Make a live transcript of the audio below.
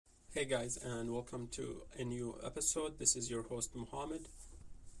Hey guys, and welcome to a new episode. This is your host Mohammed.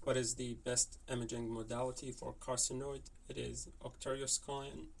 What is the best imaging modality for carcinoid? It is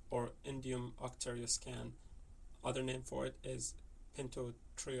octarioscan or indium octarioscan. Other name for it is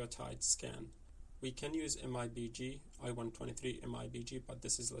pentotriotide scan. We can use MIBG, I-123 MIBG, but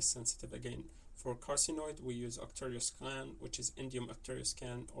this is less sensitive again. For carcinoid, we use octarioscan, which is indium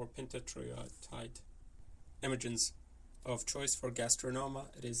octarioscan or pentotriotide. Imagens of choice for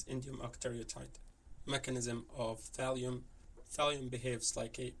gastronoma, it is indium octariotide. Mechanism of thallium. Thallium behaves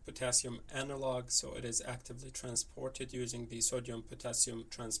like a potassium analog, so it is actively transported using the sodium-potassium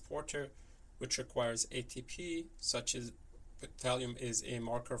transporter, which requires ATP, such as thallium is a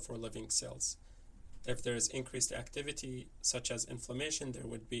marker for living cells. If there is increased activity, such as inflammation, there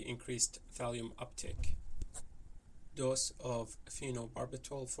would be increased thallium uptake. Dose of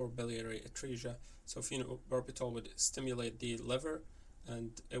phenobarbital for biliary atresia. So phenobarbital would stimulate the liver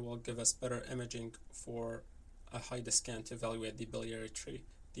and it will give us better imaging for a HIDA scan to evaluate the biliary tree.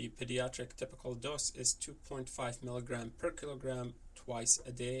 The pediatric typical dose is 2.5 milligram per kilogram twice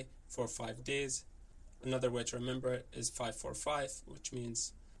a day for 5 days. Another way to remember it is 5-4-5, which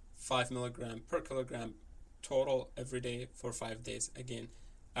means 5 milligram per kilogram total every day for 5 days. Again,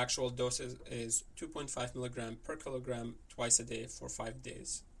 actual doses is 2.5 milligram per kilogram twice a day for 5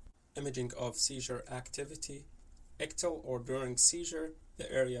 days. Imaging of seizure activity. Ictal or during seizure,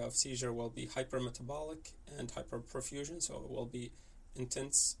 the area of seizure will be hypermetabolic and hyperperfusion, so it will be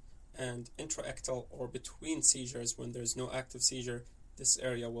intense. And intraictal or between seizures, when there's no active seizure, this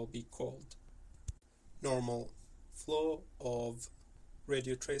area will be cold. Normal flow of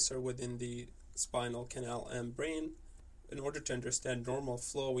radiotracer within the spinal canal and brain. In order to understand normal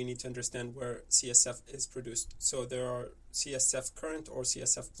flow, we need to understand where CSF is produced. So there are CSF current or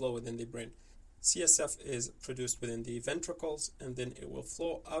CSF flow within the brain. CSF is produced within the ventricles, and then it will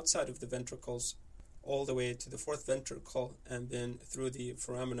flow outside of the ventricles all the way to the fourth ventricle, and then through the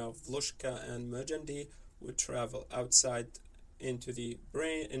foramina of Volushka and Merjandy would travel outside into the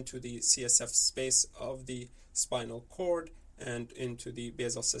brain, into the CSF space of the spinal cord, and into the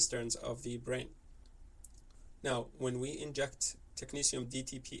basal cisterns of the brain. Now, when we inject technetium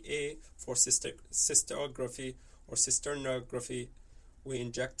DTPA for cystography or cisternography, we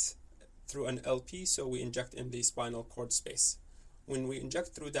inject through an LP, so we inject in the spinal cord space. When we inject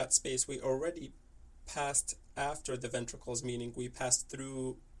through that space, we already passed after the ventricles, meaning we bypass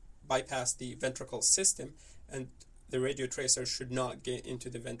the ventricle system, and the radiotracer should not get into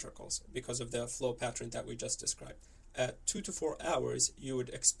the ventricles because of the flow pattern that we just described. At 2 to 4 hours, you would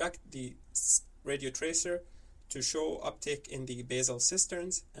expect the radiotracer to show uptake in the basal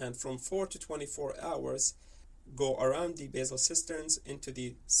cisterns, and from 4 to 24 hours go around the basal cisterns into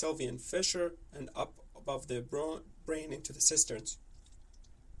the sylvian fissure and up above the brain into the cisterns.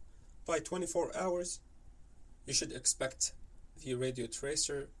 By 24 hours, you should expect the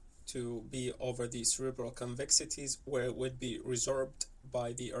radiotracer to be over the cerebral convexities, where it would be resorbed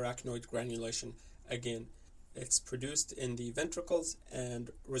by the arachnoid granulation. Again, it's produced in the ventricles and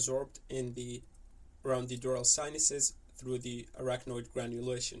resorbed around the dural sinuses through the arachnoid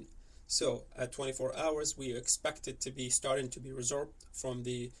granulation. So at 24 hours, we expect it to be starting to be resorbed from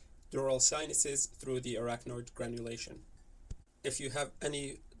the dural sinuses through the arachnoid granulation. If you have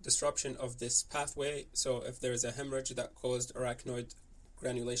any disruption of this pathway, so if there is a hemorrhage that caused arachnoid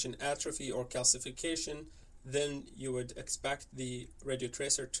granulation atrophy or calcification, then you would expect the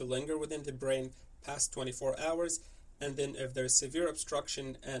radiotracer to linger within the brain past 24 hours. And then if there's severe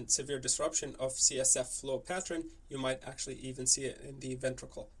obstruction and severe disruption of CSF flow pattern, you might actually even see it in the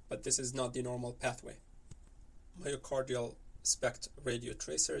ventricle, but this is not the normal pathway. Myocardial SPECT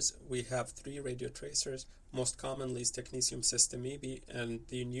radiotracers. We have 3 radiotracers. Most commonly is technetium systemebe, and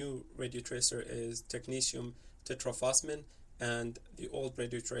the new radiotracer is technetium tetraphosmin, and the old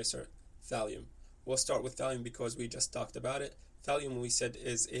radiotracer, thallium. We'll start with thallium because we just talked about it. Thallium, we said,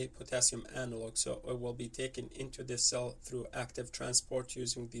 is a potassium analog, so it will be taken into the cell through active transport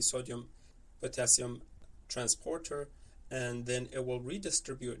using the sodium-potassium transporter, and then it will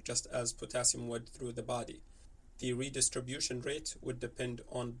redistribute just as potassium would through the body. The redistribution rate would depend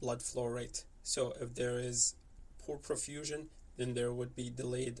on blood flow rate. So if there is poor perfusion, then there would be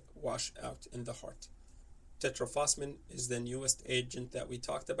delayed washout in the heart. Tetraphosmin is the newest agent that we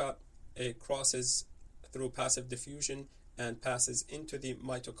talked about. It crosses through passive diffusion and passes into the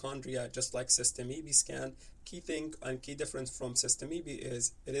mitochondria just like systemebe scan. Key thing and key difference from systemebe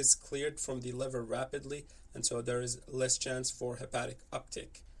is it is cleared from the liver rapidly, and so there is less chance for hepatic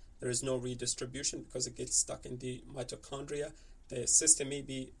uptake. There is no redistribution because it gets stuck in the mitochondria. The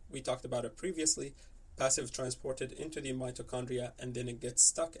systemebe, we talked about it previously, passive transported into the mitochondria, and then it gets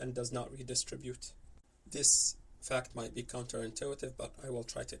stuck and does not redistribute. This fact might be counterintuitive, but I will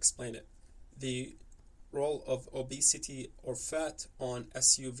try to explain it. The role of obesity or fat on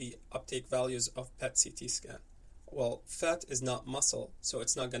SUV uptake values of PET CT scan. Well, fat is not muscle, so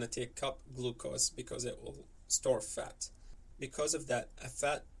it's not going to take up glucose because it will store fat. Because of that, a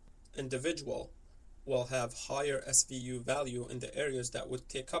fat individual will have higher SVU value in the areas that would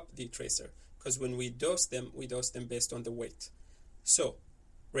take up the tracer, because when we dose them based on the weight. So,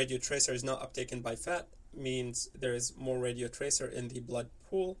 radiotracer is not uptaken by fat, means there is more radiotracer in the blood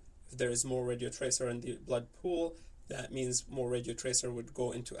pool. If there is more radiotracer in the blood pool, that means more radiotracer would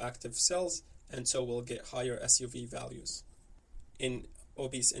go into active cells, and so we'll get higher SUV values in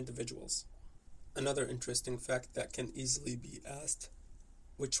obese individuals. Another interesting fact that can easily be asked,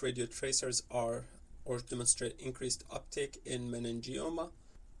 which radiotracers are or demonstrate increased uptake in meningioma,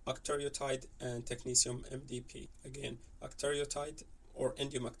 octreotide and technetium MDP. Again, octreotide or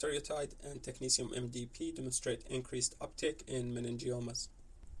indium octreotide and technetium MDP demonstrate increased uptake in meningiomas.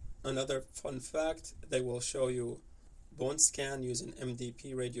 Another fun fact, they will show you bone scan using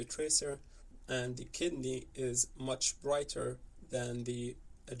MDP radiotracer, and the kidney is much brighter than the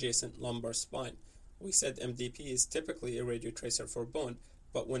adjacent lumbar spine. We said MDP is typically a radiotracer for bone,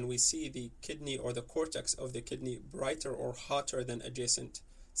 but when we see the kidney or the cortex of the kidney brighter or hotter than adjacent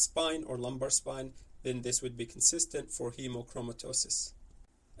spine or lumbar spine, then this would be consistent for hemochromatosis.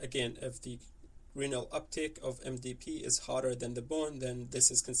 Again, if the renal uptake of MDP is hotter than the bone, then this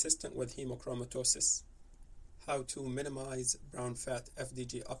is consistent with hemochromatosis. How to minimize brown fat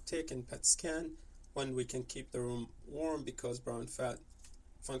FDG uptake in PET scan. One, we can keep the room warm because brown fat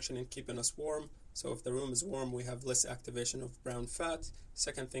function in keeping us warm. So if the room is warm, we have less activation of brown fat.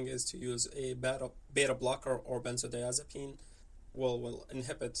 Second thing is to use a beta blocker or benzodiazepine will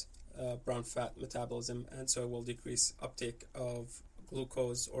inhibit brown fat metabolism, and so it will decrease uptake of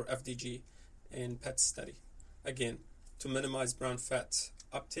glucose or FDG in PET study. Again, to minimize brown fat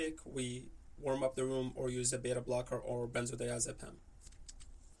uptake, we warm up the room or use a beta blocker or benzodiazepam.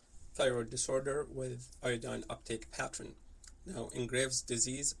 Thyroid disorder with iodine uptake pattern. Now, in Graves'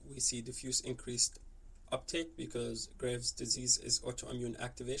 disease, we see diffuse increased uptake because Graves' disease is autoimmune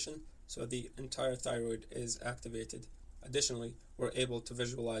activation, so the entire thyroid is activated. Additionally, we're able to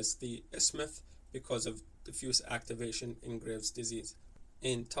visualize the isthmus because of diffuse activation in Graves' disease.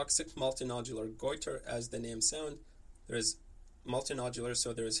 In toxic multinodular goiter, as the name sounds, there is multinodular,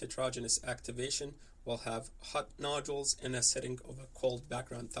 so there is heterogeneous activation. We'll have hot nodules in a setting of a cold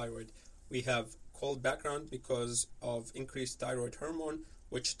background thyroid. We have cold background because of increased thyroid hormone,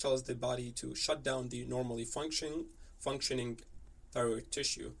 which tells the body to shut down the normally functioning thyroid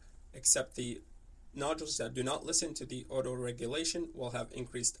tissue, except the nodules that do not listen to the autoregulation will have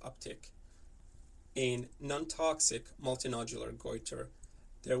increased uptake. In non-toxic multinodular goiter,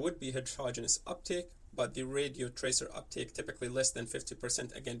 there would be heterogeneous uptake, but the radiotracer uptake typically less than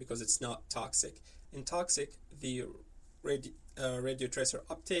 50%, again because it's not toxic. In toxic, the radiotracer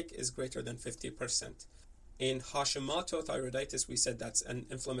uptake is greater than 50%. In Hashimoto thyroiditis, we said that's an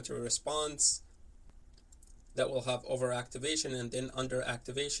inflammatory response that will have overactivation and then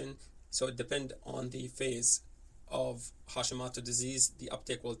underactivation. So it depends on the phase of Hashimoto disease, the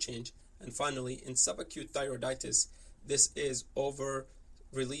uptake will change. And finally, in subacute thyroiditis, this is over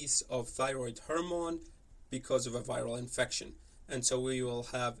release of thyroid hormone because of a viral infection. And so we will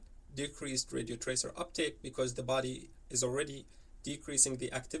have decreased radiotracer uptake because the body is already decreasing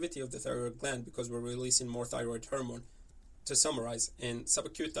the activity of the thyroid gland because we're releasing more thyroid hormone. To summarize, in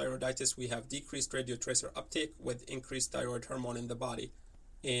subacute thyroiditis, we have decreased radiotracer uptake with increased thyroid hormone in the body.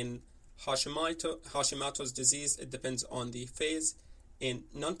 In Hashimoto's disease, it depends on the phase. In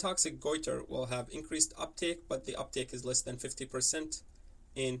non-toxic goiter, we'll have increased uptake, but the uptake is less than 50%.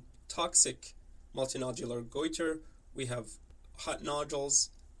 In toxic multinodular goiter, we have hot nodules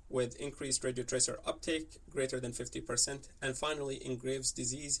with increased radiotracer uptake greater than 50%. And finally, in Graves'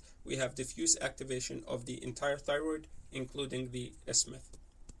 disease, we have diffuse activation of the entire thyroid, including the isthmus.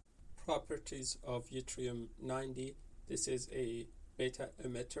 Properties of yttrium-90. This is a beta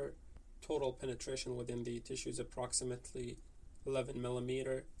emitter. Total penetration within the tissue is approximately 11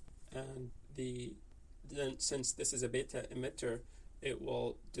 millimeter, and then since this is a beta emitter, it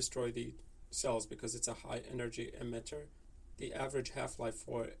will destroy the cells because it's a high energy emitter. The average half-life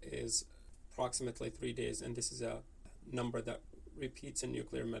for it is approximately 3 days, and this is a number that repeats in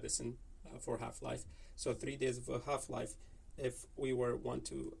nuclear medicine for half-life. So 3 days of a half-life, if we want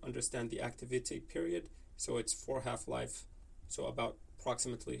to understand the activity period, so it's 4 half-life, so about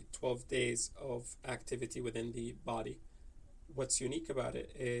approximately 12 days of activity within the body. What's unique about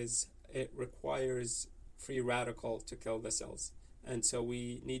it is it requires free radical to kill the cells. And so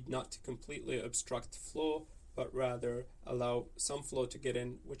we need not to completely obstruct flow, but rather allow some flow to get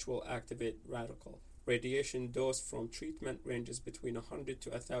in, which will activate radical. Radiation dose from treatment ranges between 100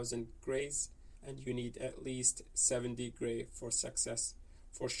 to 1,000 grays, and you need at least 70 gray for success.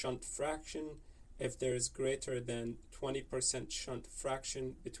 For shunt fraction, if there is greater than 20% shunt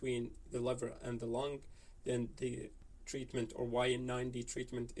fraction between the liver and the lung, then the treatment or YN90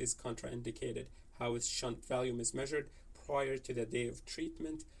 treatment is contraindicated. How is shunt volume is measured? Prior to the day of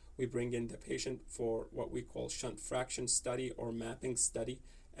treatment, we bring in the patient for what we call shunt fraction study or mapping study,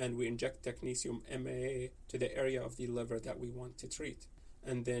 and we inject technetium MAA to the area of the liver that we want to treat.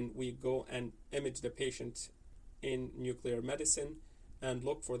 And then we go and image the patient in nuclear medicine and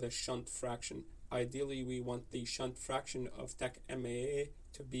look for the shunt fraction. Ideally, we want the shunt fraction of Tech MAA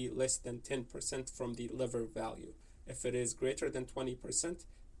to be less than 10% from the liver value. If it is greater than 20%,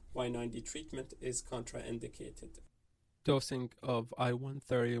 Y90 treatment is contraindicated. Dosing of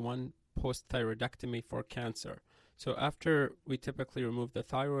I-131 post-thyroidectomy for cancer. So after we typically remove the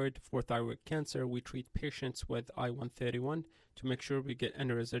thyroid for thyroid cancer, we treat patients with I-131 to make sure we get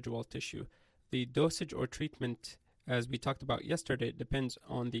any residual tissue. The dosage or treatment, as we talked about yesterday, depends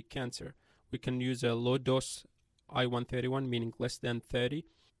on the cancer. We can use a low-dose I-131, meaning less than 30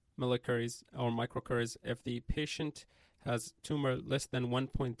 millicuries or microcuries if the patient has tumor less than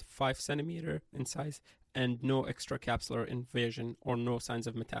 1.5 centimeter in size and no extracapsular invasion or no signs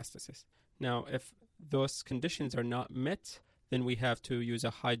of metastasis. Now, if those conditions are not met, then we have to use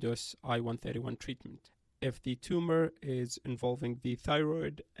a high-dose I-131 treatment. If the tumor is involving the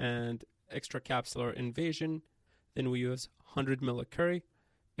thyroid and extracapsular invasion, then we use 100 millicurie.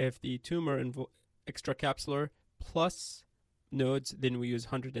 If the tumor extracapsular plus nodes, then we use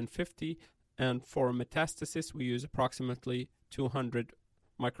 150. And for metastasis, we use approximately 200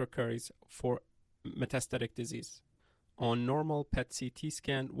 microcuries for metastatic disease. On normal PET-CT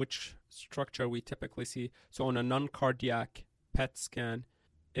scan, which structure we typically see? So on a non-cardiac PET scan,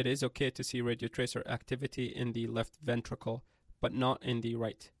 it is okay to see radiotracer activity in the left ventricle, but not in the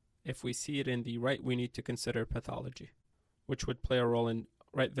right. If we see it in the right, we need to consider pathology, which would play a role in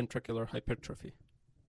right ventricular hypertrophy.